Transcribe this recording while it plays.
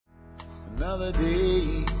Another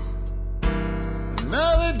day,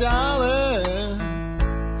 another dollar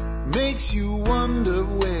makes you wonder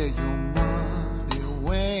where your money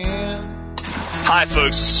went. Hi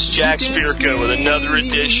folks, this is Jack Spirko with another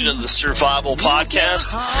edition of the Survival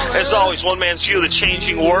Podcast. As always, one man's view of the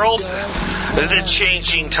changing world, the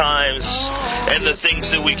changing times, and the things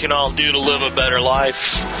that we can all do to live a better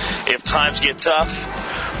life if times get tough.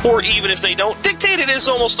 Or even if they don't. Dictated is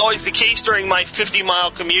almost always the case during my 50-mile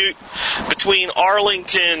commute between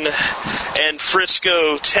Arlington and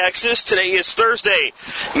Frisco, Texas. Today is Thursday,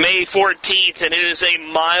 May 14th, and it is a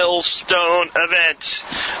milestone event.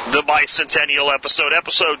 The bicentennial episode,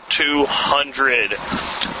 episode 200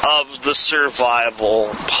 of the Survival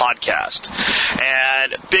Podcast.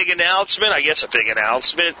 And big announcement,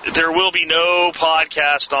 there will be no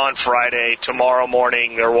podcast on Friday. Tomorrow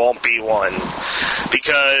morning there won't be one.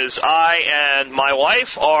 Because I and my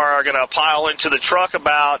wife are going to pile into the truck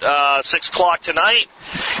about 6 o'clock tonight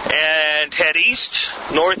and head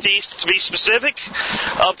northeast to be specific,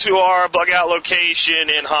 up to our bug-out location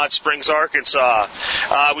in Hot Springs, Arkansas.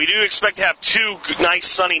 We do expect to have 2 nice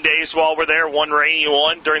sunny days while we're there, one rainy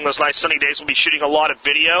one. During those nice sunny days, we'll be shooting a lot of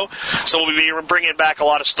video, so we'll be bringing back a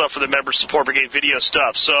lot of stuff for the Member Support Brigade video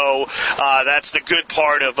stuff. So that's the good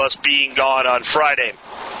part of us being gone on Friday.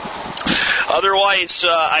 Otherwise,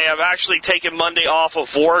 I have actually taken Monday off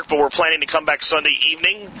of work, but we're planning to come back Sunday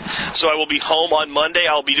evening. So I will be home on Monday.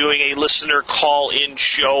 I'll be doing a listener call-in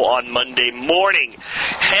show on Monday morning.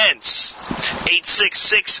 Hence,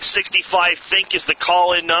 866-65-THINK is the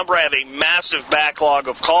call-in number. I have a massive backlog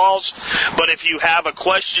of calls. But if you have a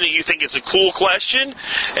question that you think is a cool question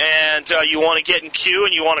and you want to get in queue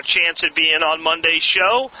and you want a chance at being on Monday's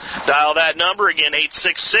show, dial that number again,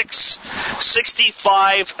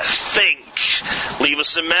 866-65-THINK. Leave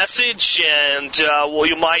us a message, and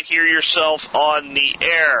you might hear yourself on the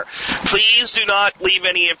air. Please do not leave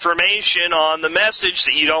any information on the message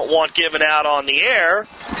that you don't want given out on the air,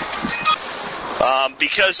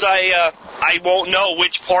 because I won't know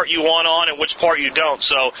which part you want on and which part you don't.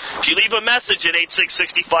 So if you leave a message at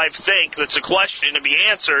 866-65-THINK that's a question to be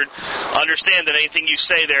answered, understand that anything you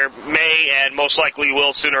say there may and most likely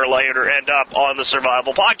will sooner or later end up on the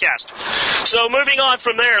Survival Podcast. So moving on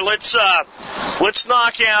from there, let's knock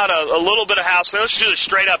out a little bit of house cleaning. Let's do the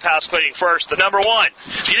straight-up house cleaning first. The number one,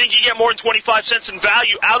 if you think you get more than 25 cents in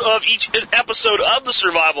value out of each episode of the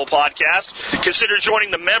Survival Podcast, consider joining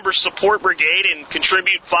the Member Support Brigade and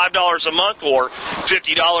contribute $5 a month or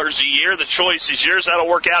 $50 a year. The choice is yours. That'll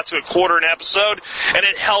work out to $0.25 an episode, and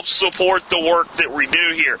it helps support the work that we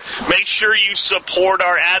do here. Make sure you support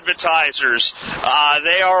our advertisers.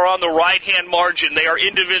 They are on the right-hand margin. They are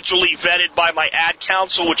individually vetted by my ad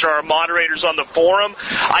council, which are our moderators on the forum.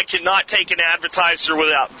 I cannot take an advertiser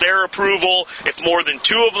without their approval. If more than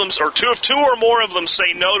 2 of them, or if 2 or more of them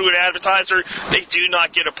say no to an advertiser, they do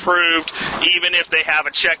not get approved, even if they have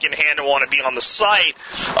a check in hand and want to be on the site.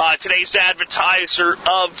 Today's advertiser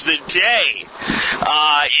of the day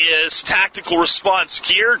is Tactical Response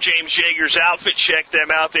Gear, James Yeager's outfit. Check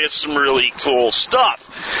them out. They have some really cool stuff.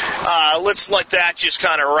 Let's let that just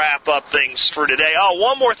kind of wrap up things for today. Oh,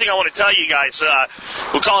 one more thing I want to tell you guys.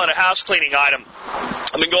 We'll call it a house cleaning item.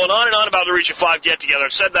 I've been going on and on about the Region 5 get-together.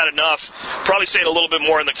 I've said that enough. Probably say it a little bit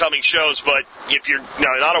more in the coming shows, but if you're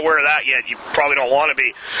not aware of that yet, you probably don't want to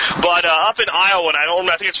be. But up in Iowa, and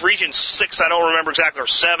I think it's Region 6, I don't remember exactly, or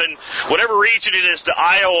 7, whatever region it is that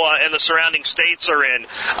Iowa and the surrounding states are in,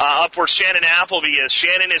 up where Shannon Appleby is.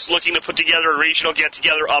 Shannon is looking to put together a regional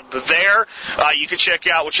get-together up there. You can check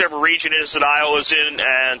out whichever region it is that Iowa's in,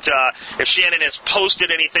 and if Shannon has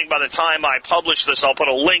posted anything by the time I publish this, I'll put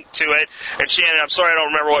a link to it. And Shannon, I'm sorry I don't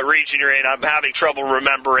remember what region you're in. I'm having trouble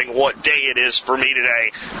remembering what day it is for me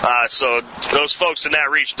today. So those folks in that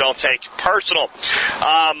region, don't take it personal.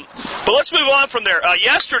 But let's move on from there.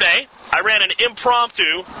 Yesterday, I ran an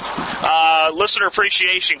impromptu listener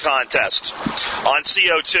appreciation contest on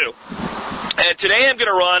CO2. And today I'm going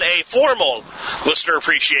to run a formal listener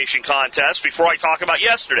appreciation contest before I talk about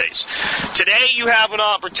yesterday's. Today you have an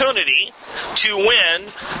opportunity to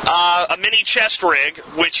win a mini chest rig,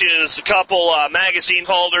 which is a couple magazine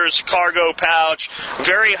holders, cargo pouch,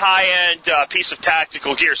 very high-end piece of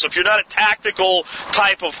tactical gear. So if you're not a tactical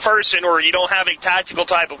type of person, or you don't have a tactical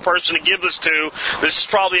type of person to give this to, this is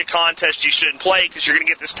probably a contest you shouldn't play, because you're going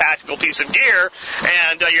to get this tactical piece of gear,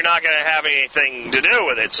 and you're not going to have anything to do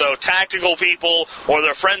with it. So tactical people people or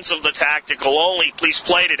the friends of the Tactical Only, please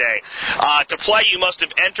play today. To play, you must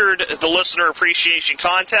have entered the Listener Appreciation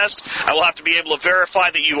Contest. I will have to be able to verify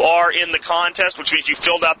that you are in the contest, which means you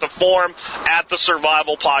filled out the form at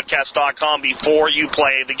thesurvivalpodcast.com before you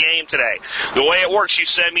play the game today. The way it works, you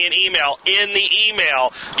send me an email. In the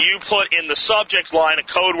email, you put in the subject line a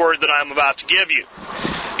code word that I'm about to give you.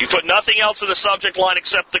 You put nothing else in the subject line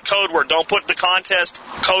except the code word. Don't put the contest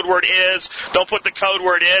code word is. Don't put the code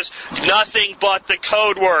word is. Nothing but the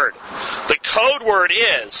code word. The code word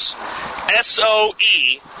is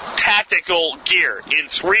SOE, Tactical Gear. In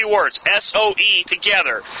 3 words, SOE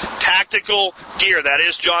together, Tactical Gear. That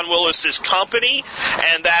is John Willis's company,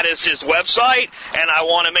 and that is his website, and I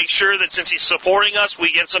want to make sure that since he's supporting us,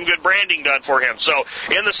 we get some good branding done for him. So,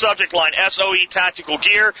 in the subject line, SOE Tactical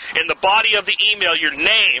Gear. In the body of the email, your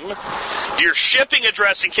name, your shipping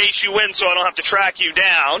address in case you win so I don't have to track you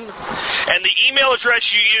down, and the email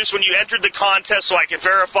address you used when you entered the contest so I can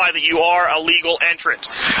verify that you are a legal entrant.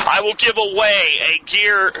 I will give away a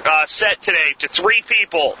gear set today to 3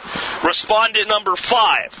 people. Respondent number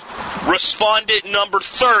 5, respondent number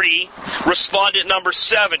 30, respondent number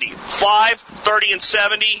 70. 5, 30, and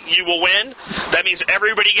 70, you will win. That means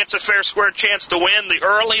everybody gets a fair square chance to win. The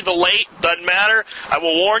early, the late, doesn't matter. I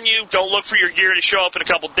will warn you, don't look for your gear to show up in a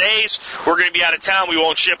couple days. We're going to be out of town. We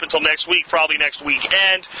won't ship until next week, probably next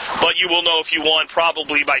weekend, but you will know if you won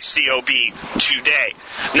probably by COB today.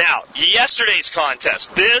 Now, yesterday's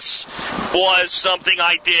contest. This was something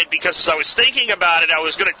I did because as I was thinking about it, I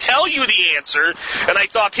was going to tell you the answer, and I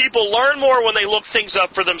thought people learn more when they look things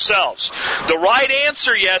up for themselves. The right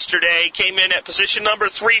answer yesterday came in at position number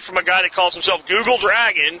 3 from a guy that calls himself Google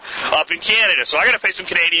Dragon up in Canada. So I got to pay some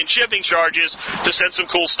Canadian shipping charges to send some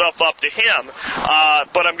cool stuff up to him,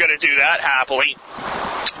 but I'm going to do that happily.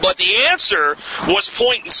 But the answer was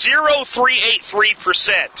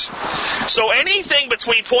 0.0383%. So anything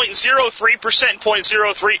between 0.03% and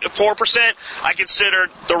 0.034% I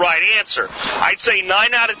considered the right answer. I'd say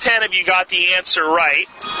 9 out of 10 of you got the answer right.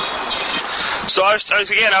 So I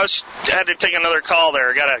had to take another call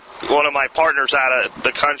there. I got one of my partners out of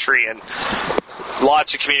the country and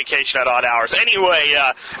lots of communication at odd hours. Anyway,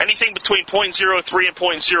 anything between 0.03 and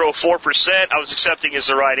 0.04% I was accepting as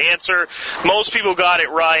the right answer. Most people got it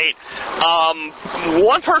right.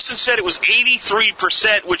 One person said it was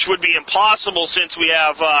 83%, which would be impossible since we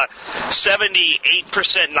have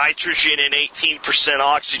 78% nitrogen and 18%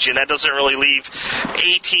 oxygen. That doesn't really leave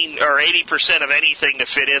 18 or 80% of anything to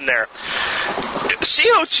fit in there.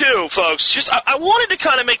 CO2, folks, I wanted to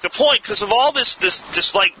kind of make the point because of all this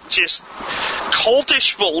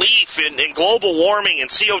cultish belief in global warming and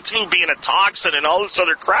CO2 being a toxin and all this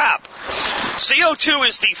other crap. CO2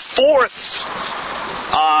 is the 4th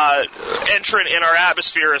entrant in our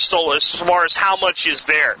atmosphere as far as how much is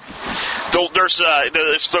there. There's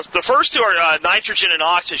the first 2 are nitrogen and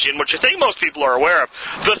oxygen, which I think most people are aware of.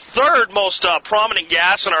 The 3rd most prominent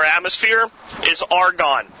gas in our atmosphere is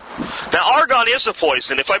argon. Now, argon is a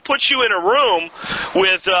poison. If I put you in a room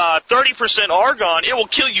with 30% argon, it will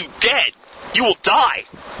kill you dead. You will die.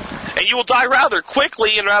 And you will die rather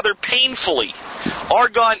quickly and rather painfully.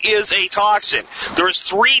 Argon is a toxin. There is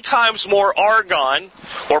 3 times more argon,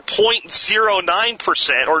 or 0.09%,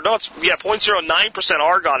 0.09%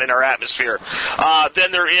 argon in our atmosphere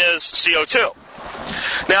than there is CO2.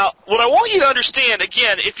 Now, what I want you to understand,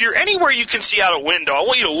 again, if you're anywhere you can see out a window, I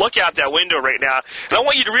want you to look out that window right now, and I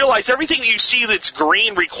want you to realize everything that you see that's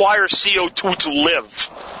green requires CO2 to live.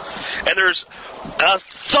 And there's a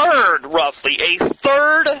third, roughly,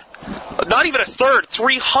 not even a third,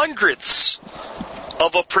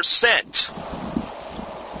 0.03%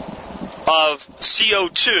 of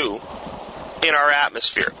CO2 in our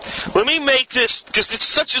atmosphere. Let me make this, because it's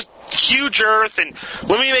such a huge Earth, and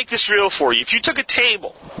let me make this real for you. If you took a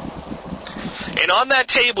table, and on that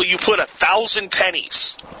table you put 1,000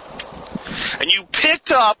 pennies, and you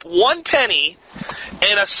picked up 1 penny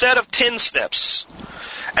and a set of tin snips,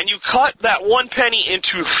 and you cut that 1 penny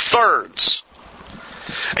into thirds,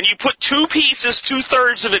 and you put 2 pieces,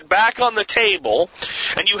 2/3 of it back on the table,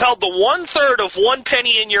 and you held the 1/3 of 1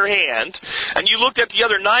 penny in your hand, and you looked at the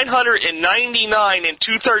other 999 and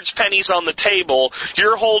 2/3 pennies on the table,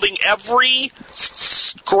 you're holding every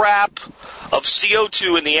scrap of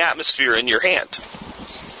CO2 in the atmosphere in your hand.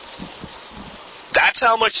 That's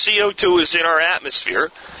how much CO2 is in our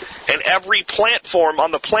atmosphere. And every plant form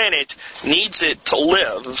on the planet needs it to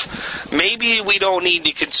live. Maybe we don't need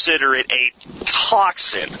to consider it a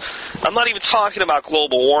toxin. I'm not even talking about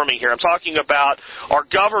global warming here. I'm talking about our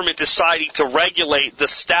government deciding to regulate the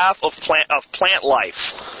staff of plant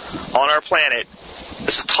life on our planet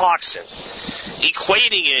as a toxin,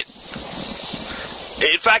 equating it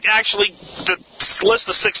In fact, actually, the list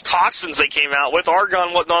of 6 toxins they came out with,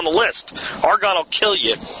 argon wasn't on the list. Argon will kill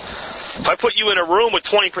you. If I put you in a room with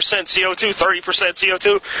 20% CO2, 30%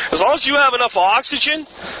 CO2, as long as you have enough oxygen,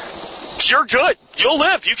 you're good. You'll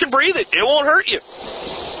live. You can breathe it. It won't hurt you.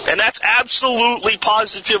 And that's absolutely,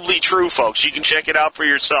 positively true, folks. You can check it out for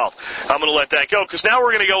yourself. I'm going to let that go, because now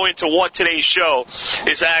we're going to go into what today's show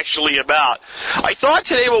is actually about. I thought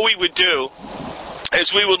today what we would do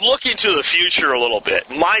is we would look into the future a little bit.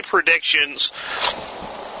 My predictions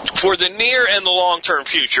for the near and the long-term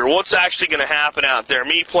future, what's actually going to happen out there,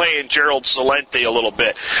 me playing Gerald Celente a little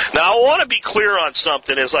bit. Now, I want to be clear on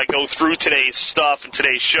something as I go through today's stuff and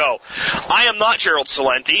today's show. I am not Gerald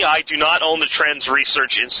Celente. I do not own the Trends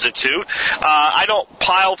Research Institute. I don't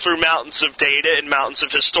pile through mountains of data and mountains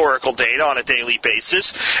of historical data on a daily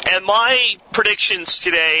basis. And my predictions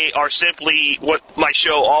today are simply what my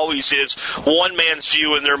show always is, one man's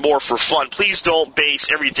view, and they're more for fun. Please don't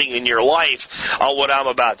base everything in your life on what I'm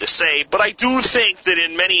about to say, but I do think that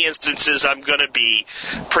in many instances I'm going to be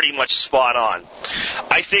pretty much spot on.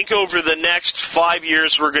 I think over the next 5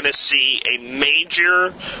 years we're going to see a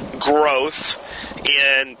major growth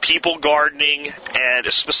in people gardening, and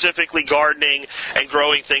specifically gardening and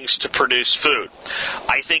growing things to produce food.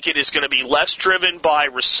 I think it is going to be less driven by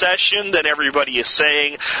recession than everybody is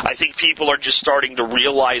saying. I think people are just starting to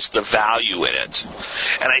realize the value in it.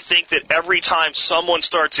 And I think that every time someone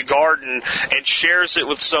starts a garden and shares it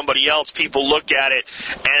with somebody else, people look at it,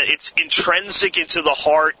 and it's intrinsic into the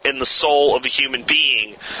heart and the soul of a human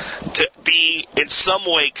being to be in some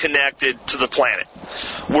way connected to the planet.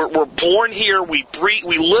 We're born here, we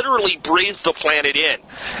literally breathe the planet in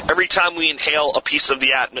every time we inhale a piece of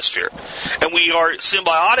the atmosphere. And we are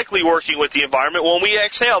symbiotically working with the environment when we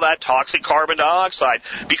exhale that toxic carbon dioxide,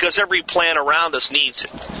 because every plant around us needs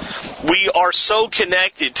it. We are so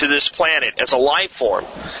connected to this planet as a life form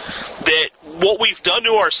that what we've done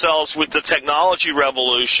to ourselves with the technology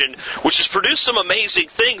revolution, which has produced some amazing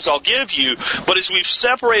things, I'll give you, but as we've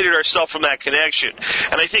separated ourselves from that connection,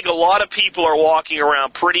 and I think a lot of people are walking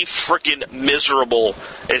around pretty freaking miserable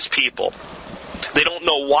as people. They don't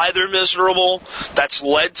know why they're miserable. That's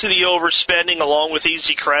led to the overspending along with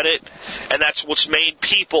easy credit, and that's what's made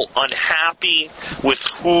people unhappy with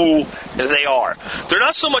who they are. They're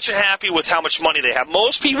not so much unhappy with how much money they have.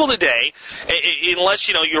 Most people today, unless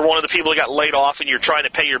you're one of the people that got laid off and you're trying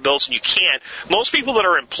to pay your bills and you can't, most people that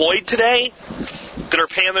are employed today that are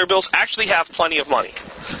paying their bills actually have plenty of money.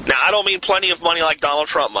 Now, I don't mean plenty of money like Donald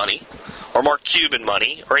Trump money or Mark Cuban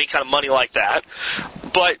money or any kind of money like that,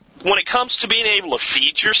 but when it comes to being able to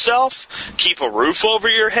feed yourself, keep a roof over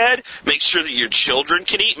your head, make sure that your children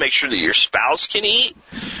can eat, make sure that your spouse can eat,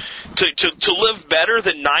 to live better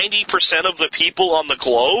than 90% of the people on the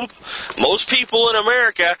globe, most people in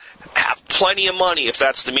America have plenty of money if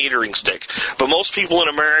that's the metering stick. But most people in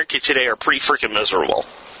America today are pretty freaking miserable.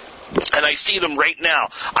 And I see them right now.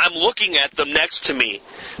 I'm looking at them next to me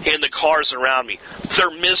in the cars around me.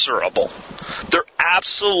 They're miserable. They're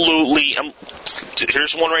absolutely...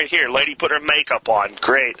 here's one right here. Lady put her makeup on.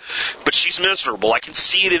 Great. But she's miserable. I can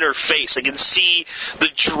see it in her face. I can see the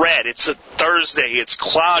dread. It's a Thursday. It's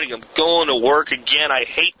cloudy. I'm going to work again. I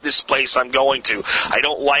hate this place I'm going to. I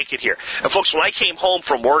don't like it here. And folks, when I came home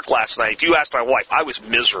from work last night, if you asked my wife, I was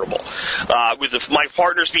miserable. With my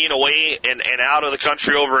partners being away and out of the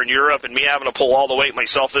country over in Europe and me having to pull all the weight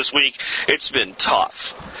myself this week, it's been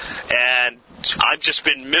tough. And I've just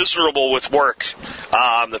been miserable with work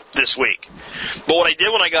this week. But what I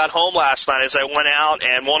did when I got home last night is I went out,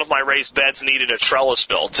 and one of my raised beds needed a trellis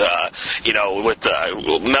built, with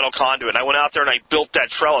metal conduit. And I went out there and I built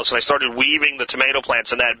that trellis, and I started weaving the tomato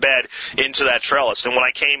plants in that bed into that trellis. And when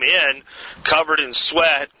I came in, covered in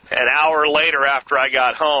sweat, an hour later after I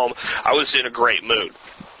got home, I was in a great mood.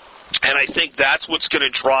 And I think that's what's going to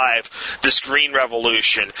drive this green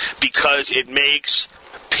revolution, because it makes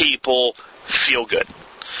people feel good.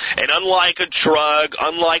 And unlike a drug,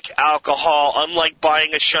 unlike alcohol, unlike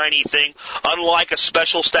buying a shiny thing, unlike a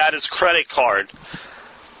special status credit card,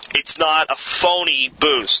 it's not a phony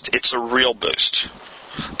boost. It's a real boost.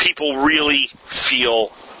 People really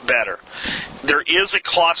feel better. There is a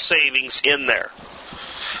cost savings in there.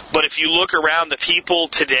 But if you look around, the people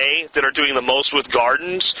today that are doing the most with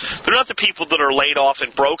gardens, they're not the people that are laid off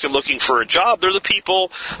and broke and looking for a job. They're the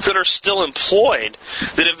people that are still employed,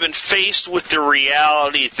 that have been faced with the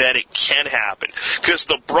reality that it can happen. Because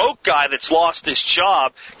the broke guy that's lost his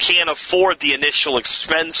job can't afford the initial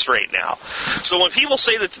expense right now. So when people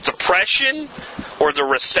say that the depression or the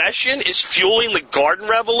recession is fueling the garden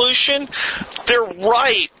revolution, they're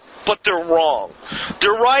right. but they're wrong.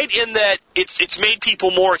 They're right in that it's made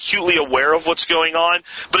people more acutely aware of what's going on,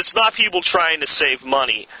 but it's not people trying to save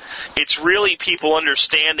money. It's really people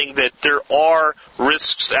understanding that there are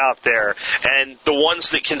risks out there, and the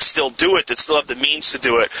ones that can still do it, that still have the means to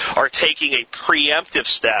do it, are taking a preemptive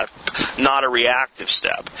step, not a reactive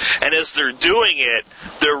step. And as they're doing it,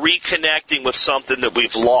 they're reconnecting with something that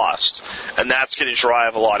we've lost, and that's going to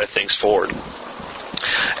drive a lot of things forward.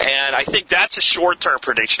 And I think that's a short-term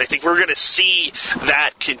prediction. I think we're going to see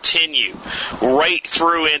that continue right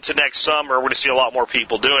through into next summer. We're going to see a lot more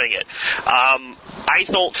people doing it. I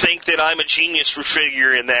don't think that I'm a genius for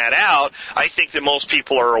figuring that out. I think that most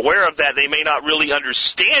people are aware of that. They may not really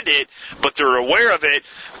understand it, but they're aware of it.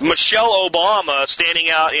 Michelle Obama standing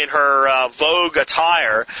out in her Vogue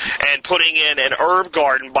attire and putting in an herb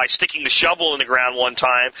garden by sticking the shovel in the ground one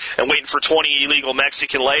time and waiting for 20 illegal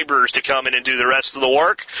Mexican laborers to come in and do the rest of the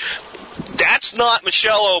work. That's not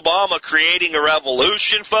Michelle Obama creating a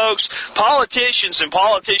revolution, folks. Politicians and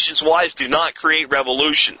politicians' wives do not create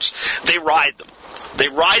revolutions. They ride them. They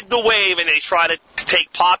ride the wave and they try to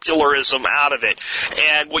take popularism out of it.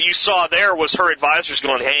 And what you saw there was her advisors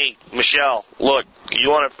going, hey, Michelle, look, you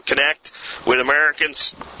want to connect with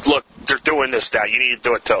Americans? Look, they're doing this now. You need to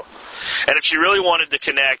do it too. And if she really wanted to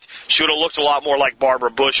connect, she would have looked a lot more like Barbara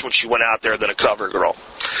Bush when she went out there than a cover girl.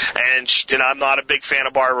 And I'm not a big fan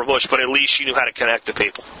of Barbara Bush, but at least she knew how to connect to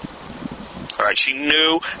people. All right, she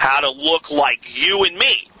knew how to look like you and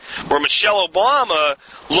me, where Michelle Obama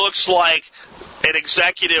looks like an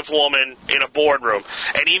executive woman in a boardroom.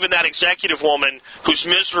 And even that executive woman who's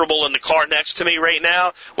miserable in the car next to me right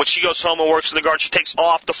now, when she goes home and works in the garden, she takes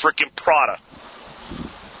off the frickin' Prada.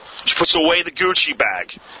 She puts away the Gucci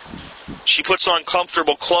bag. She puts on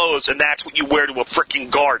comfortable clothes, and that's what you wear to a frickin'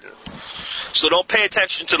 garden. So don't pay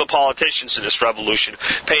attention to the politicians in this revolution.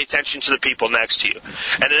 Pay attention to the people next to you.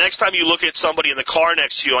 And the next time you look at somebody in the car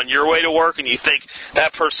next to you on your way to work and you think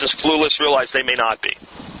that person's clueless, realize they may not be.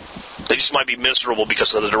 They just might be miserable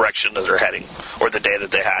because of the direction that they're heading or the day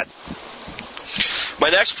that they had. My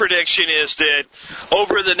next prediction is that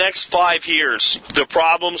over the next 5 years, the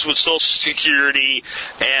problems with Social Security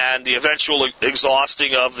and the eventual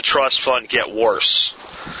exhausting of the trust fund get worse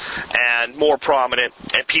and more prominent,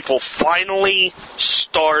 and people finally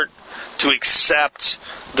start to accept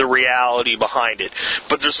the reality behind it.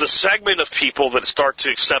 But there's a segment of people that start to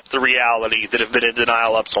accept the reality that have been in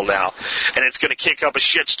denial up till now, and it's going to kick up a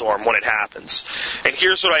shitstorm when it happens. And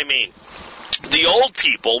here's what I mean. The old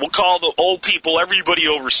people, we'll call the old people everybody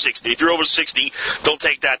over 60. If you're over 60, don't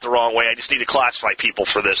take that the wrong way. I just need to classify people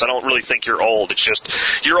for this. I don't really think you're old. It's just,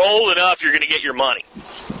 you're old enough, you're going to get your money.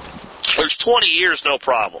 There's 20 years, no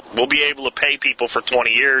problem. We'll be able to pay people for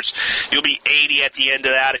 20 years. You'll be 80 at the end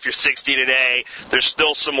of that. If you're 60 today, there's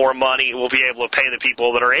still some more money. We'll be able to pay the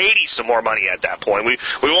people that are 80 some more money at that point. We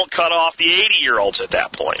won't cut off the 80-year-olds at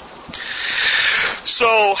that point.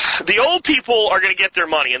 So the old people are going to get their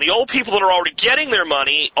money, and the old people that are already getting their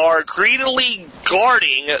money are greedily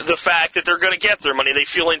guarding the fact that they're going to get their money. They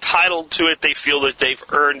feel entitled to it. They feel that they've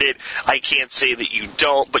earned it. I can't say that you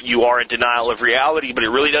don't, but you are in denial of reality, but it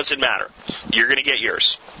really doesn't matter. You're going to get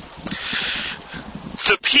yours.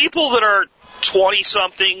 The people that are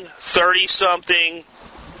 20-something, 30-something,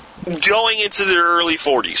 going into their early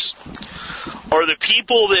 40s, are the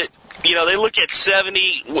people that, you know, they look at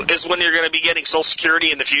 70 is when they're going to be getting Social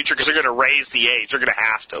Security in the future because they're going to raise the age. They're going to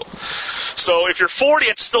have to. So if you're 40,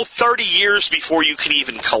 it's still 30 years before you can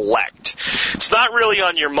even collect. It's not really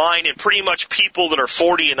on your mind, and pretty much people that are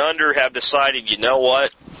 40 and under have decided, you know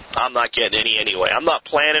what, I'm not getting any anyway. I'm not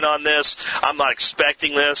planning on this. I'm not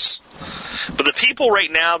expecting this. But the people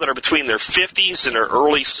right now that are between their 50s and their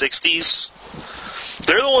early 60s,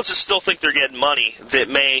 they're the ones that still think they're getting money that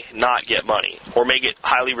may not get money or may get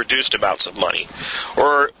highly reduced amounts of money.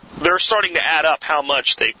 Or they're starting to add up how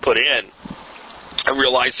much they put in and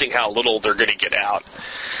realizing how little they're going to get out.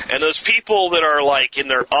 And those people that are like in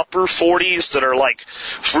their upper 40s that are like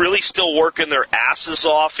really still working their asses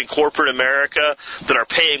off in corporate America, that are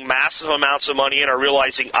paying massive amounts of money and are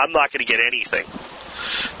realizing I'm not going to get anything.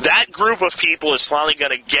 That group of people is finally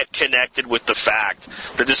going to get connected with the fact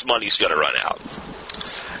that this money's going to run out.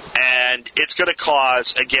 And it's going to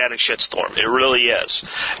cause, again, a shitstorm. It really is.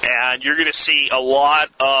 And you're going to see a lot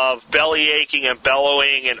of belly aching and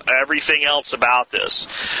bellowing and everything else about this.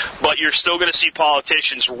 But you're still going to see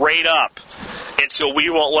politicians rate up until we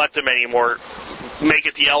won't let them anymore make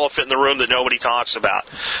it the elephant in the room that nobody talks about.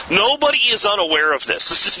 Nobody is unaware of this.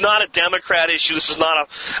 This is not a Democrat issue. This is not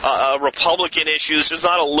a Republican issue. This is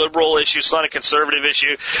not a liberal issue. It's not a conservative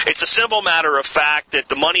issue. It's a simple matter of fact that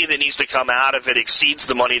the money that needs to come out of it exceeds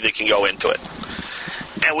the money that can go into it.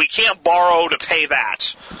 And and we can't borrow to pay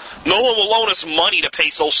that. No one will loan us money to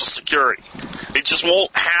pay Social Security. It just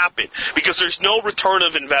won't happen because there's no return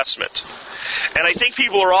of investment. And I think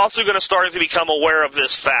people are also going to start to become aware of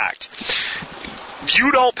this fact.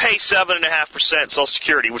 You don't pay 7.5% Social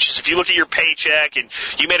Security, which is if you look at your paycheck and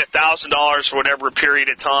you made $1,000 for whatever period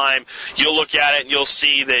of time, you'll look at it and you'll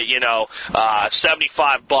see that,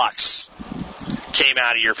 $75 came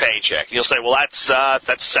out of your paycheck. And you'll say, well, that's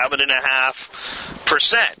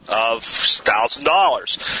 7.5% of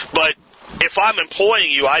 $1,000. But if I'm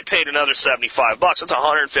employing you, I paid another $75. That's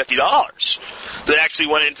 $150 that actually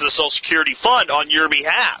went into the Social Security fund on your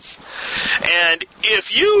behalf. And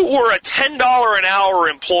if you were a $10 an hour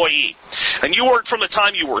employee, and you worked from the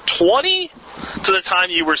time you were 20 to the time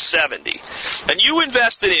you were 70, and you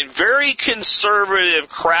invested in very conservative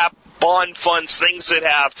crap bond funds, things that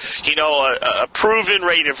have, a proven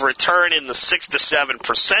rate of return in the 6 to 7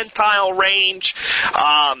 percentile range,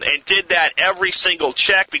 and did that every single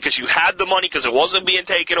check because you had the money because it wasn't being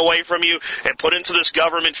taken away from you and put into this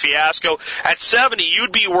government fiasco. At 70,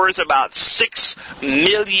 you'd be worth about $6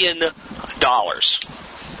 million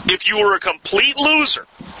if you were a complete loser.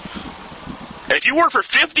 And if you work for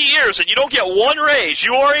 50 years and you don't get one raise,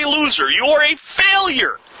 you are a loser. You are a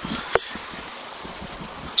failure.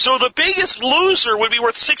 So the biggest loser would be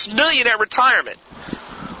worth $6 million at retirement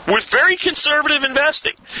with very conservative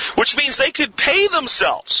investing, which means they could pay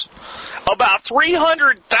themselves about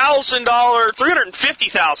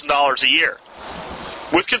 $350,000 a year.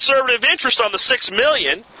 With conservative interest on the $6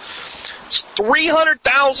 million,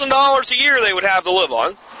 $300,000 a year they would have to live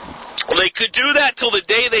on. They could do that till the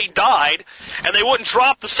day they died, and they wouldn't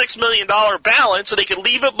drop the $6 million balance, so they could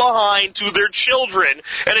leave it behind to their children,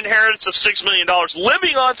 an inheritance of $6 million,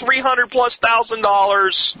 living on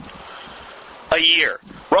 $300,000+ a year.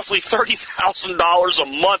 Roughly $30,000 a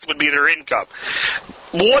month would be their income.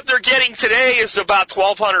 What they're getting today is about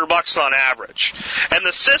 $1,200 on average. And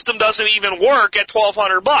the system doesn't even work at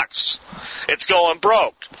 $1,200. It's going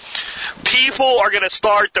broke. People are going to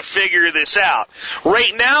start to figure this out.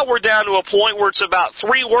 Right now, we're down to a point where it's about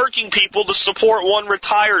 3 working people to support 1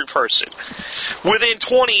 retired person. Within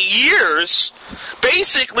 20 years,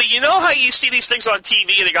 basically, you know how you see these things on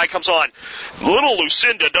TV and the guy comes on, little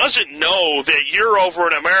Lucinda doesn't know that you're over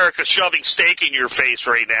in America shoving steak in your face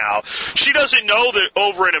right now. She doesn't know that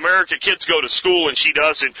over in America kids go to school and she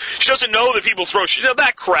doesn't. She doesn't know that people throw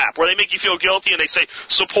that crap where they make you feel guilty and they say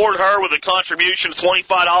support her with a contribution of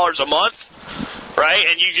 $25 a month. Right?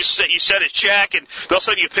 And you send a check and they'll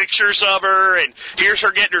send you pictures of her and here's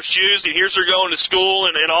her getting her shoes and here's her going to school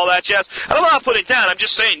and all that jazz. And I'm not putting it down. I'm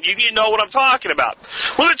just saying you need to know what I'm talking about.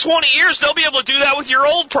 Within 20 years, they'll be able to do that with your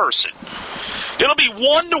old person. It'll be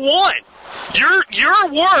 1-to-1.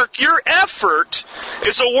 Your work, your effort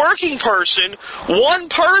as a working person, one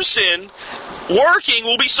person working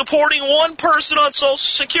will be supporting one person on Social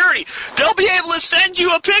Security. They'll be able to send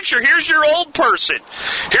you a picture. Here's your old person.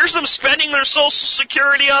 Here's them spending their Social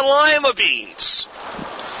Security on lima beans.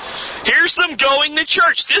 Here's them going to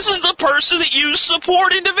church. This is the person that you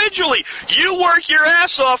support individually. You work your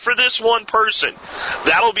ass off for this one person.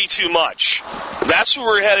 That'll be too much. That's what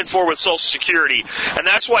we're headed for with Social Security. And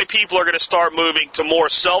that's why people are going to start moving to more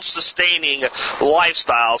self-sustaining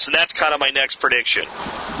lifestyles. And that's kind of my next prediction.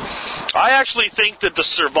 I actually think that the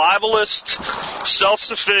survivalist,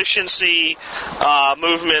 self-sufficiency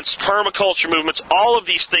movements, permaculture movements, all of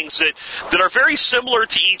these things that are very similar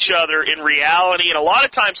to each other in reality, and a lot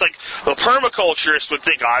of times, like, the permaculturist would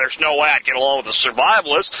think, there's no way I'd get along with the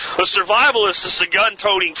survivalist. The survivalist is a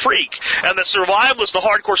gun-toting freak, and the survivalist, the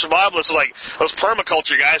hardcore survivalist, is like, those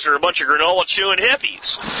permaculture guys are a bunch of granola-chewing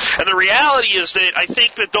hippies. And the reality is that I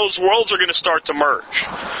think that those worlds are going to start to merge.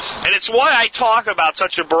 And it's why I talk about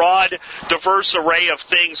such a broad, diverse array of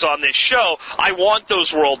things on this show. I want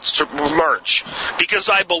those worlds to merge because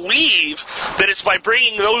I believe that it's by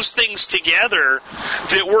bringing those things together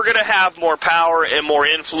that we're going to have more power and more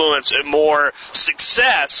influence and more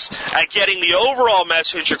success at getting the overall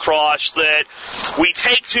message across that we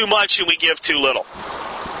take too much and we give too little.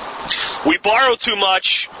 We borrow too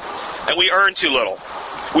much and we earn too little.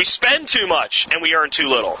 We spend too much and we earn too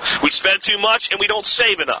little. We spend too much and we don't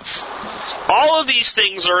save enough. All of these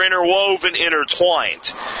things are interwoven,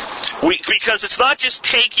 intertwined. Because it's not just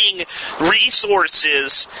taking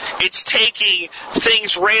resources, it's taking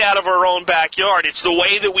things right out of our own backyard. It's the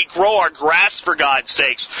way that we grow our grass, for God's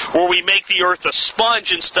sakes, where we make the earth a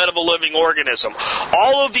sponge instead of a living organism.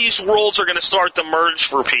 All of these worlds are going to start to merge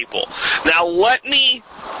for people. Now, let me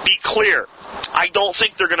be clear. I don't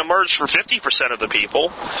think they're going to merge for 50% of the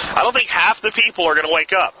people. I don't think half the people are going to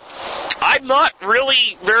wake up. I'm not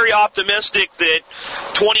really very optimistic that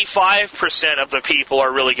 25% of the people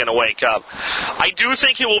are really going to wake up. I do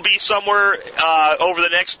think it will be somewhere over the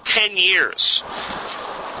next 10 years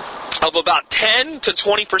of about 10 to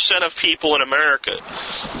 20% of people in America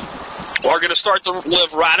are going to start to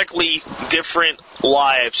live radically different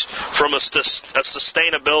lives from a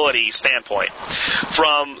sustainability standpoint.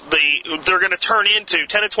 They're going to turn into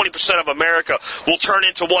 10 to 20% of America will turn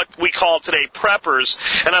into what we call today preppers,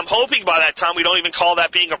 and I'm hoping by that time we don't even call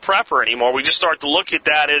that being a prepper anymore. We just start to look at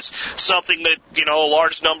that as something that, a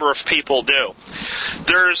large number of people do.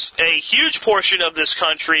 There's a huge portion of this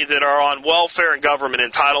country that are on welfare and government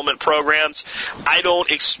entitlement programs. I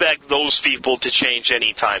don't expect those people to change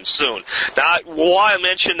anytime soon. Now, why I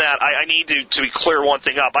mention that, I need to be clear one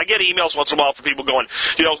thing up. I get emails once in a while from people going,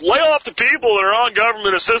 lay off the people that are on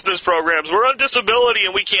government assistance programs. We're on disability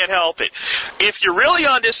and we can't help it. If you're really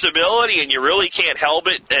on disability and you really can't help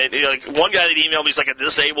it, and one guy that emailed me is like a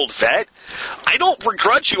disabled vet, I don't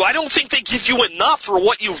begrudge you. I don't think they give you enough for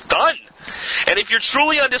what you've done. And if you're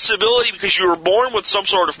truly on disability because you were born with some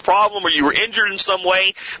sort of problem or you were injured in some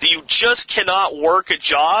way that you just cannot work a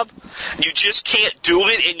job, you just can't do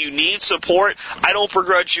it and you need support, I don't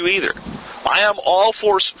begrudge you either. I am all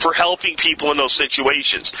for helping people in those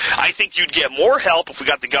situations. I think you'd get more help if we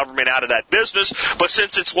got the government out of that business, but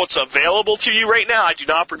since it's what's available to you right now, I do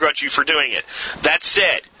not begrudge you for doing it. That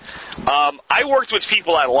said, I worked with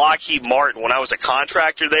people at Lockheed Martin when I was a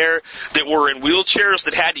contractor there that were in wheelchairs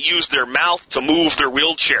that had to use their mouth to move their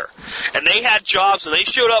wheelchair. And they had jobs and they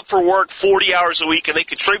showed up for work 40 hours a week and they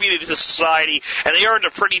contributed to society and they earned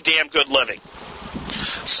a pretty damn good living.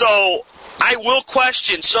 So I will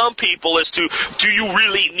question some people as to, do you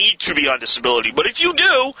really need to be on disability? But if you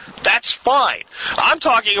do, that's fine. I'm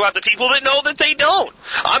talking about the people that know that they don't.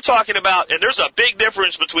 I'm talking about, and there's a big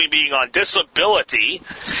difference between being on disability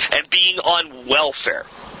and being on welfare.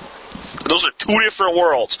 Those are two different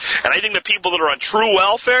worlds. And I think the people that are on true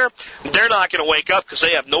welfare, they're not going to wake up because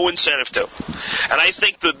they have no incentive to. And I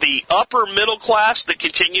think that the upper middle class that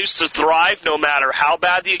continues to thrive no matter how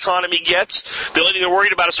bad the economy gets, the only thing they're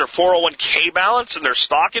worried about is their 401k balance and their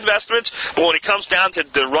stock investments. But when it comes down to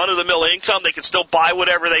the run-of-the-mill income, they can still buy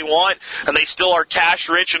whatever they want, and they still are cash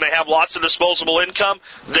rich and they have lots of disposable income.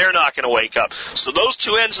 They're not going to wake up. So those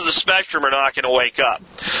two ends of the spectrum are not going to wake up.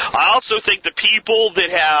 I also think the people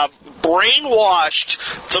that have brainwashed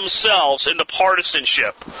themselves into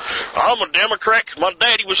partisanship. I'm a Democrat because my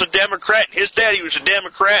daddy was a Democrat and his daddy was a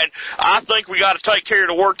Democrat, and I think we got to take care of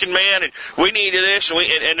the working man, and we need this,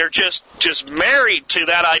 and they're just married to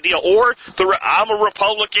that idea. Or I'm a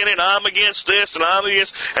Republican and I'm against this and I'm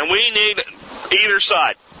against, and we need either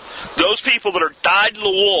side. Those people that are dyed in the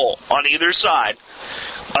wool on either side,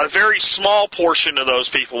 a very small portion of those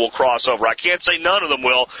people will cross over. I can't say none of them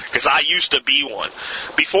will, because I used to be one.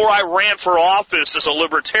 Before I ran for office as a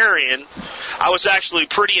libertarian, I was actually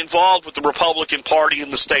pretty involved with the Republican Party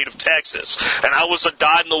in the state of Texas. And I was a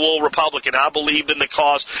dyed-in-the-wool Republican. I believed in the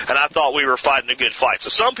cause, and I thought we were fighting a good fight. So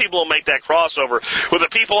some people will make that crossover. With the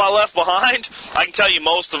people I left behind, I can tell you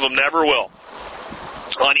most of them never will,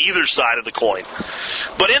 on either side of the coin.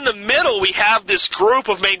 But in the middle, we have this group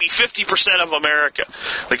of maybe 50% of America.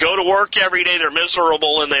 They go to work every day, they're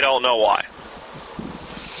miserable, and they don't know why.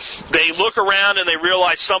 They look around and they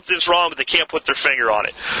realize something's wrong, but they can't put their finger on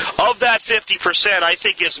it. Of that 50%, I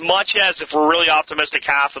think as much as, if we're really optimistic,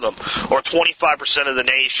 half of them, or 25% of the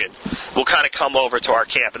nation, will kind of come over to our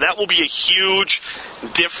camp. And that will be a huge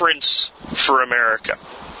difference for America.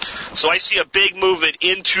 So I see a big movement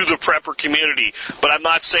into the prepper community, but I'm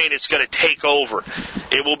not saying it's going to take over.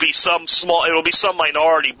 It will be some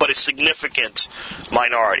minority, but a significant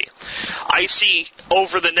minority. I see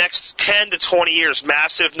over the next 10 to 20 years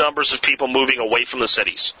massive numbers of people moving away from the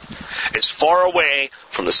cities, as far away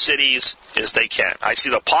from the cities as they can. I see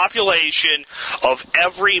the population of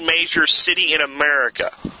every major city in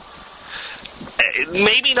America,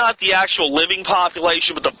 maybe not the actual living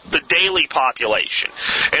population, but the daily population.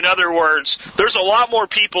 In other words, there's a lot more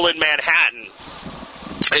people in Manhattan,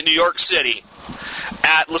 in New York City,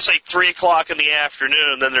 at, let's say, 3 o'clock in the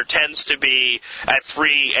afternoon than there tends to be at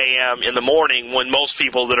 3 a.m. in the morning when most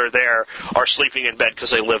people that are there are sleeping in bed because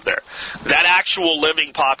they live there. That actual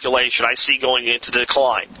living population I see going into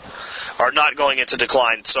decline. Are not going into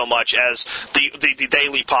decline so much as the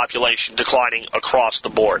daily population declining across the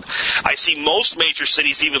board. I see most major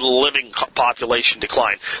cities, even the living population,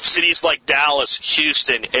 decline. Cities like Dallas,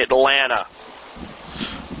 Houston, Atlanta,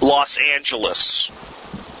 Los Angeles,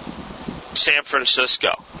 San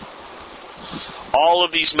Francisco. all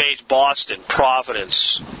of these major, Boston,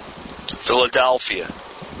 Providence, Philadelphia,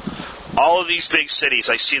 all of these big cities,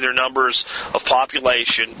 I see their numbers of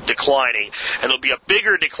population declining, and there'll be a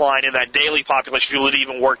bigger decline in that daily population of people that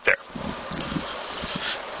even work there.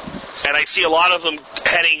 And I see a lot of them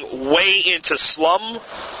heading way into slum,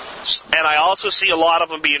 and I also see a lot of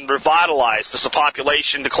them being revitalized as the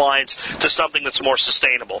population declines to something that's more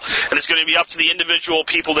sustainable. And it's going to be up to the individual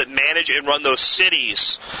people that manage and run those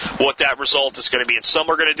cities what that result is going to be. And some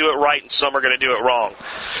are going to do it right, and some are going to do it wrong.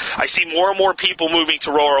 I see more and more people moving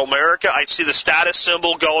to rural America. I see the status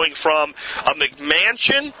symbol going from a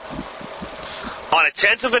McMansion on a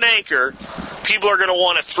tenth of an acre. People are going to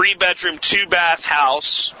want a 3-bedroom, 2-bath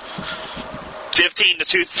house,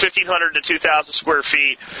 1,500 to 2,000 square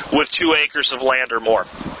feet with 2 acres of land or more.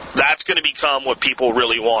 That's going to become what people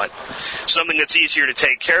really want. Something that's easier to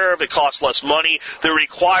take care of, it costs less money, that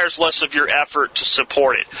requires less of your effort to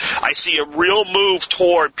support it. I see a real move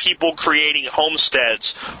toward people creating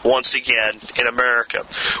homesteads once again in America.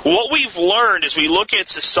 What we've learned as we look at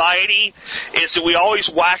society is that we always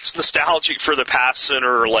wax nostalgic for the past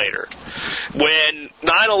sooner or later. When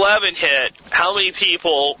 9/11 hit, how many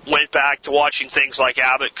people went back to watching things like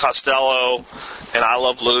Abbott Costello and I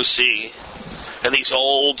Love Lucy and these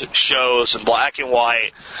old shows in black and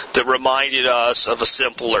white that reminded us of a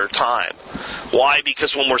simpler time? Why?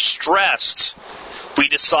 Because when we're stressed, we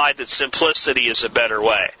decide that simplicity is a better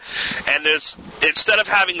way. And instead of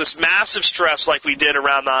having this massive stress like we did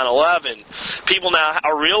around 9/11, people now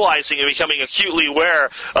are realizing and becoming acutely aware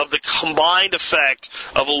of the combined effect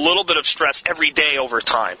of a little bit of stress every day over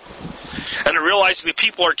time. And they're realizing that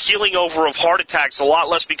people are keeling over of heart attacks a lot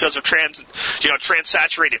less because of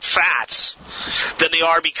trans-saturated fats than they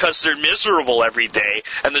are because they're miserable every day,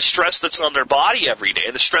 and the stress that's on their body every day,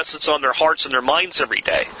 and the stress that's on their hearts and their minds every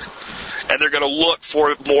day. And they're going to look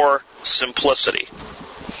for more simplicity.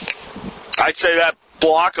 I'd say that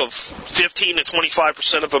block of 15 to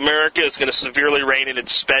 25% of America is going to severely rein in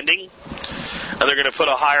its spending, and they're going to put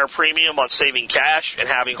a higher premium on saving cash and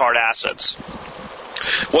having hard assets.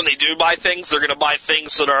 When they do buy things, they're going to buy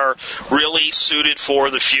things that are really suited for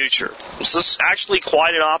the future. This is actually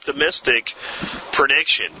quite an optimistic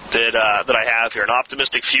prediction that I have here, an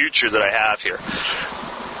optimistic future that I have here.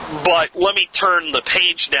 But let me turn the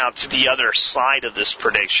page now to the other side of this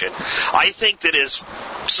prediction. I think that is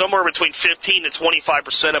somewhere between 15 to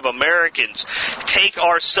 25% of Americans take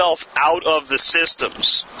ourselves out of the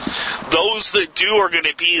systems. Those that do are going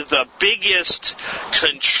to be the biggest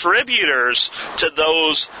contributors to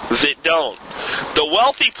those that don't. The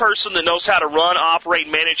wealthy person that knows how to run, operate,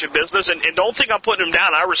 and manage a business, and don't think I'm putting them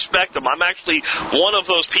down. I respect them. I'm actually one of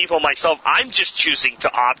those people myself. I'm just choosing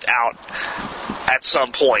to opt out at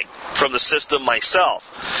some point from the system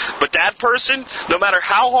myself. But that person, no matter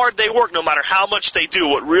how hard they work, no matter how much they do,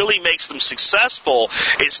 what really makes them successful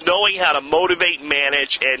is knowing how to motivate,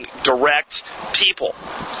 manage, and direct people.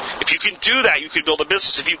 If you can do that, you can build a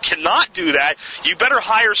business. If you cannot do that, you better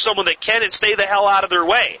hire someone that can and stay the hell out of their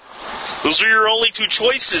way. Those are your only two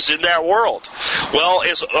choices in that world. Well,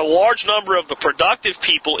 as a large number of the productive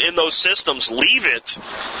people in those systems leave it,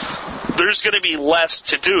 there's going to be less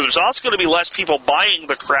to do. There's also going to be less people buying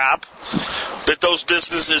the crap that those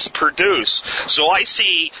businesses produce. So I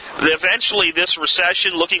see eventually this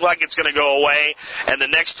recession looking like it's going to go away, and the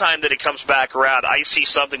next time that it comes back around, I see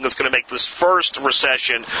something that's going to make this first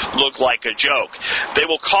recession look like a joke. They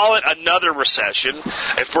will call it another recession.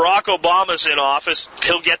 If Barack Obama's in office,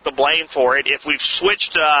 he'll get the blame for it. If we've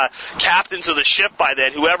switched captains of the ship by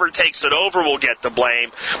then, whoever takes it over will get the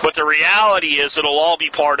blame. But the reality is it'll all be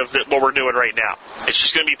part of what we're doing right now. It's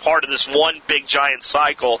just going to be part of this one big giant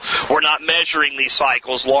cycle. We're not measuring these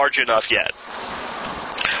cycles large enough yet.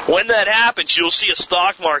 When that happens, you'll see a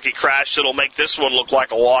stock market crash that'll make this one look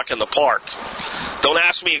like a walk in the park. Don't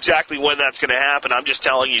ask me exactly when that's going to happen. I'm just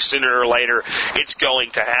telling you sooner or later it's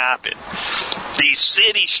going to happen. These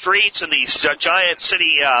city streets and these giant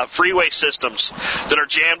city freeway systems that are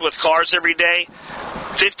jammed with cars every day,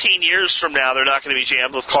 15 years from now they're not going to be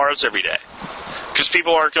jammed with cars every day. Because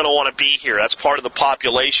people aren't going to want to be here. That's part of the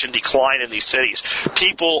population decline in these cities.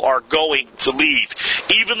 People are going to leave.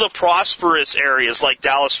 Even the prosperous areas like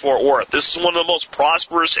Dallas-Fort Worth. This is one of the most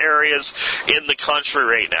prosperous areas in the country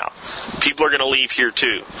right now. People are going to leave here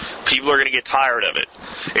too. People are going to get tired of it.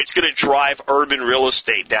 It's going to drive urban real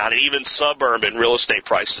estate down and even suburban real estate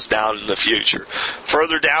prices down in the future.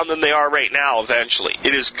 Further down than they are right now eventually.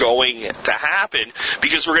 It is going to happen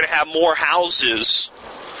because we're going to have more houses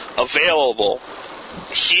available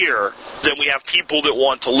here than we have people that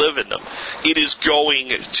want to live in them. It is going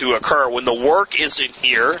to occur. When the work isn't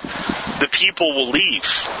here, the people will leave.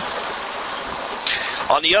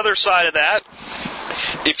 On the other side of that,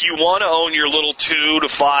 if you want to own your little 2 to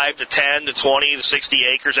 5 to 10 to 20 to 60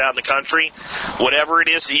 acres out in the country, whatever it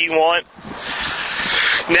is that you want,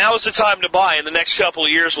 now is the time to buy. In the next couple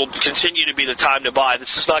of years will continue to be the time to buy.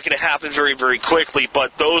 This is not going to happen very, very quickly,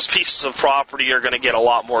 but those pieces of property are going to get a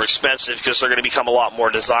lot more expensive because they're going to become a lot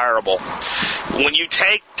more desirable. When you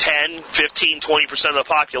take 10, 15, 20% of the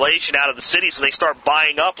population out of the cities and they start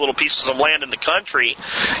buying up little pieces of land in the country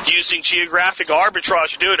using geographic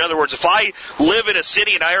arbitrage to do it. In other words, if I live in a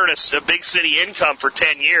city and I earn a big city income for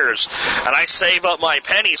 10 years and I save up my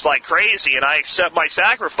pennies like crazy and I accept my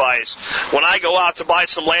sacrifice, when I go out to buy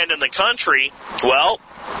some land in the country, well,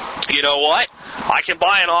 you know what? I can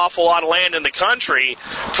buy an awful lot of land in the country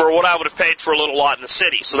for what I would have paid for a little lot in the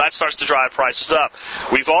city. So that starts to drive prices up.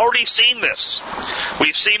 We've already seen this.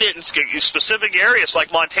 We've seen it in specific areas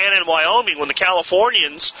like Montana and Wyoming when the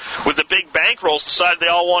Californians with the big bankrolls decided they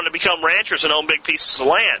all wanted to become ranchers and own big pieces of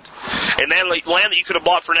land. And then land that you could have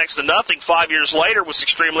bought for next to nothing 5 years later was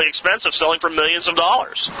extremely expensive, selling for millions of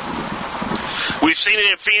dollars. We've seen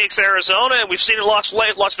it in Phoenix, Arizona, and we've seen it in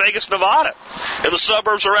Las Vegas, Nevada, in the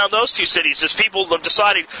suburbs around those two cities, as people have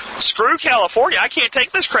decided, screw California, I can't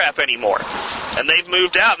take this crap anymore. And they've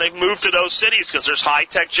moved out, and they've moved to those cities because there's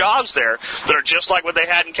high-tech jobs there that are just like what they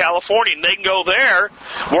had in California. And they can go there,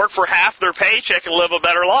 work for half their paycheck, and live a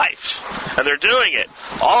better life. And they're doing it.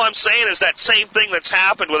 All I'm saying is that same thing that's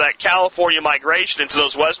happened with that California migration into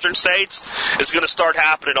those western states is going to start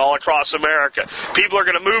happening all across America. People are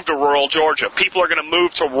going to move to rural Georgia. People are going to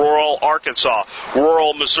move to rural Arkansas,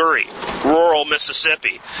 rural Missouri, rural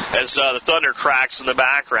Mississippi, as the thunder cracks in the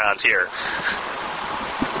background here.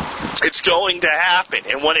 It's going to happen,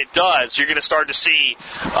 and when it does, you're going to start to see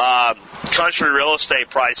country real estate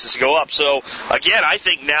prices go up. So, again, I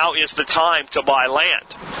think now is the time to buy land.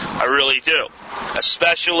 I really do.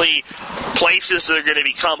 Especially places that are going to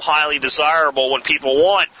become highly desirable when people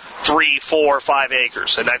want 3, 4, 5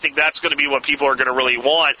 acres. And I think that's going to be what people are going to really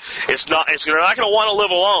want. They're not going to want to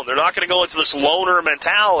live alone. They're not going to go into this loner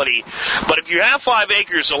mentality. But if you have 5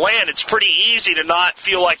 acres of land, it's pretty easy to not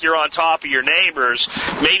feel like you're on top of your neighbors,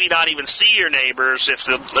 maybe not even see your neighbors if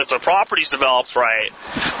the property's developed right.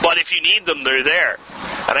 But if you need them, they're there.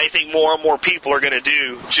 And I think more and more people are going to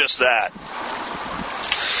do just that.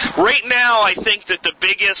 Right now, I think that the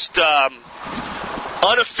biggest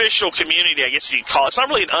unofficial community, I guess you'd call it. It's not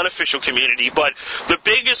really an unofficial community, but the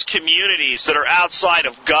biggest communities that are outside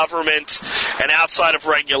of government and outside of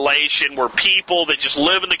regulation, where people that just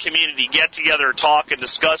live in the community get together, talk, and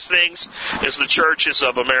discuss things, is the churches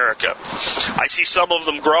of America. I see some of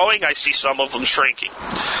them growing. I see some of them shrinking.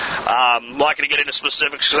 I'm not going to get into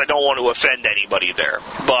specifics because I don't want to offend anybody there,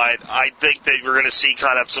 but I think that we're going to see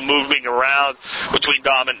kind of some moving around between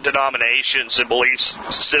denominations and belief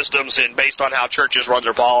systems and based on how churches run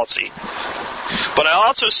their policy. But I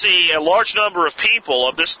also see a large number of people,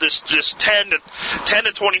 of this 10 to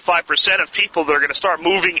 25% of people that are going to start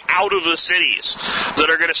moving out of the cities, that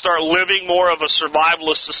are going to start living more of a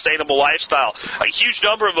survivalist, sustainable lifestyle. A huge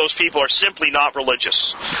number of those people are simply not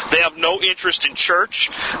religious. They have no interest in church.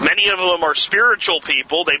 Many of them are spiritual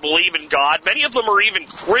people. They believe in God. Many of them are even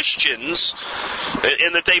Christians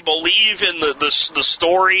in that they believe in the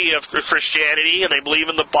story of Christianity and they believe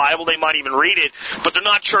in the Bible. They might even read it, but they're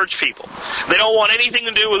not church people. They don't want anything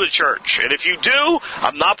to do with the church. And if you do,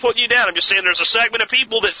 I'm not putting you down. I'm just saying there's a segment of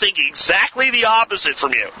people that think exactly the opposite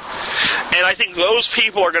from you. And I think those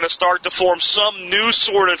people are going to start to form some new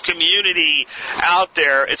sort of community out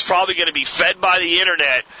there. It's probably going to be fed by the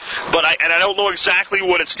internet, but I don't know exactly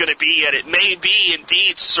what it's going to be yet. It may be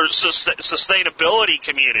indeed sustainability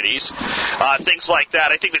communities, things like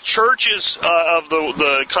that. I think the churches of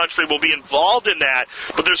the country will be involved in that,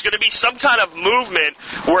 but there's going to be some kind of movement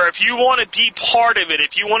where if you want to be part of it,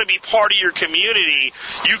 if you want to be part of your community,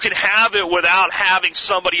 you can have it without having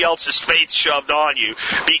somebody else's faith shoved on you.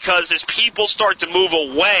 Because as people start to move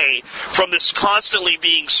away from this constantly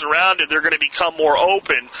being surrounded, they're going to become more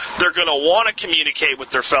open. They're going to want to communicate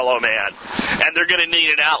with their fellow man. And they're going to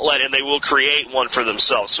need an outlet, and they will create one for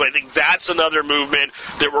themselves. So I think that's another movement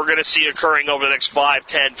that we're going to see occurring over the next 5,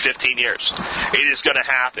 10, 15 years. It is going to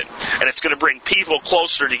happen. And it's going to bring people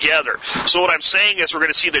closer together. So what I'm saying is we're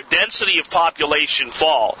going to see the density of population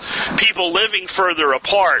fall. People living further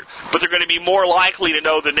apart, but they're going to be more likely to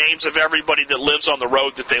know the names of everybody that lives on the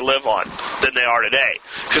road that they live on than they are today.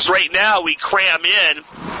 Because right now we cram in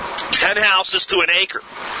 10 houses to an acre.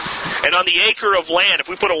 And on the acre of land, if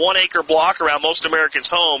we put a 1 acre block around most Americans'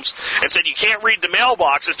 homes and said, you can't read the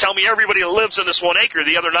mailboxes, tell me everybody that lives in this 1 acre,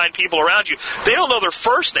 the other 9 people around you, they don't know their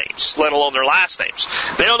first names, let alone their last names.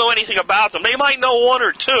 They don't know anything about them. They might know 1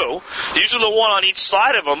 or 2, usually the one on each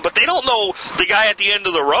side of them, but they don't know the guy at the end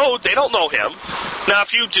of the road. They don't know him. Now,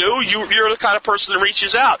 if you do, you're the kind of person that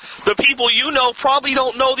reaches out. The people you know probably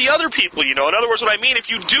don't know the other people you know. In other words, what I mean, if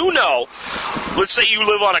you do know, let's say you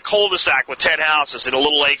live on a cul-de-sac with 10 houses in a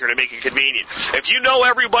little acre to make it convenient. If you know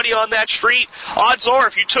everybody on that street, odds are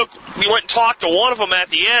if you went and talked to one of them at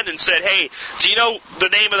the end and said, hey, do you know the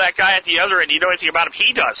name of that guy at the other end? Do you know anything about him?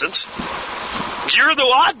 He doesn't. You're the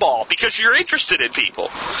oddball because you're interested in people.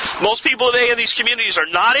 Most people today in these communities are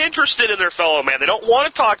not interested in their fellow man. They don't want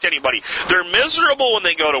to talk to anybody. They're miserable when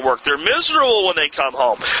they go to work. They're miserable when they come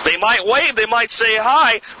home. They might wave. They might say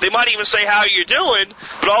hi. They might even say, how are you doing?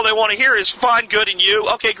 But all they want to hear is, fine, good, and you?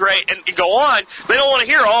 Okay, great. And go on. They don't want to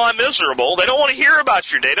hear, oh, I'm miserable. They don't want to hear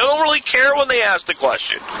about your day. They don't really care when they ask the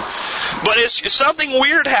question. But it's something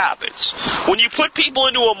weird happens. When you put people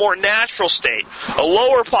into a more natural state, a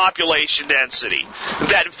lower population density,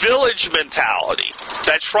 that village mentality,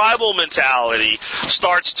 that tribal mentality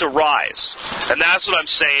starts to rise. And that's what I'm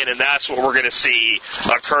saying, and that's what we're going to see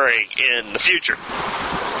occurring in the future.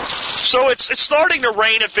 So it's starting to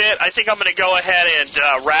rain a bit. I think I'm going to go ahead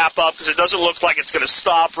and wrap up because it doesn't look like it's going to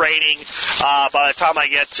stop raining by the time I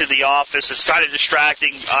get to the office. It's kind of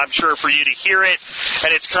distracting, I'm sure, for you to hear it,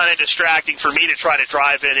 and it's kind of distracting for me to try to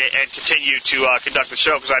drive in it and continue to conduct the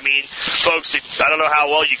show because, I mean, folks, I don't know how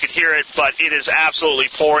well you can hear it, but it is absolutely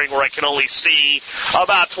pouring where I can only see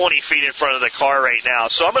about 20 feet in front of the car right now.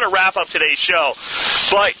 So I'm going to wrap up today's show.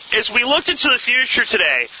 But as we looked into the future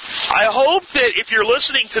today, I hope that if you're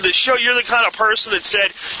listening to this show, you're the kind of person that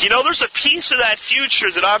said, you know, there's a piece of that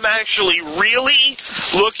future that I'm actually really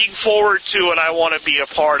looking forward to and I want to be a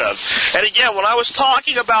part of. And again, when I was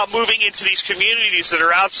talking about moving into these communities that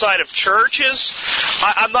are outside of churches,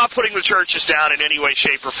 I'm not putting the churches down in any way,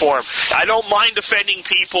 shape, or form. I don't mind offending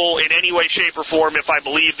people in any way, shape, or form if I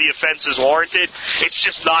believe the offense is warranted. It's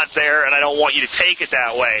just not there, and I don't want you to take it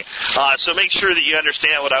that way. So make sure that you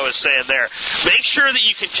understand what I was saying there. Make sure that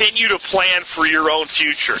you continue to plan for your own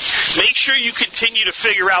future. Make sure you continue to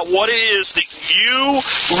figure out what it is that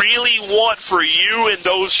you really want for you and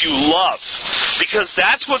those you love. Because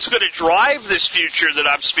that's what's going to drive this future that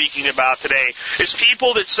I'm speaking about today, is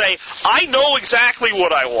people that say, I know exactly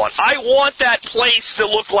what I want. I want that place to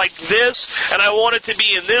look like this, and I want it to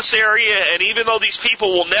be in this area, and even though these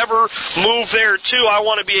people will never move there too, I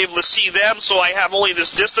want to be able to see them, so I have only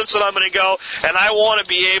this distance that I'm going to go, and I want to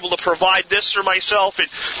be able to provide this for myself, and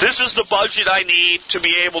this is the budget I need to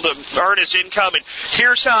be able to earn this income, and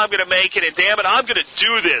here's how I'm going to make it, and damn it, I'm going to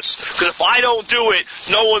do this, because if I don't do it,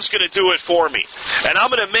 no one's going to do it for me. And I'm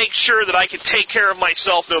going to make sure that I can take care of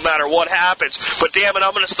myself no matter what happens, but damn it,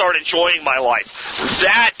 I'm going to start enjoying my life.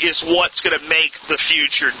 That is what's going to make the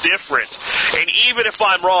future different. And even if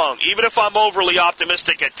I'm wrong, even if I'm overly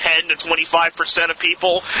optimistic at 10 to 25% of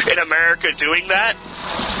people in America doing that,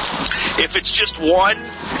 if it's just one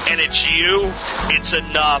and it's you, it's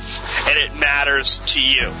enough and it matters to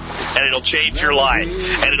you. And it'll change your life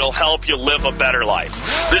and it'll help you live a better life.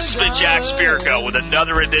 This has been Jack Spirko with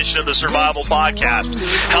another edition of the Survival Podcast,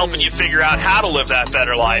 helping you figure out how to live that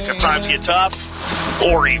better life if times get tough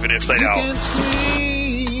or even if they don't. You can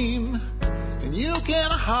scream and you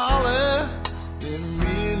can holler. It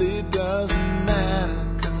really doesn't matter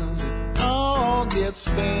 'cause it all gets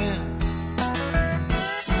spent.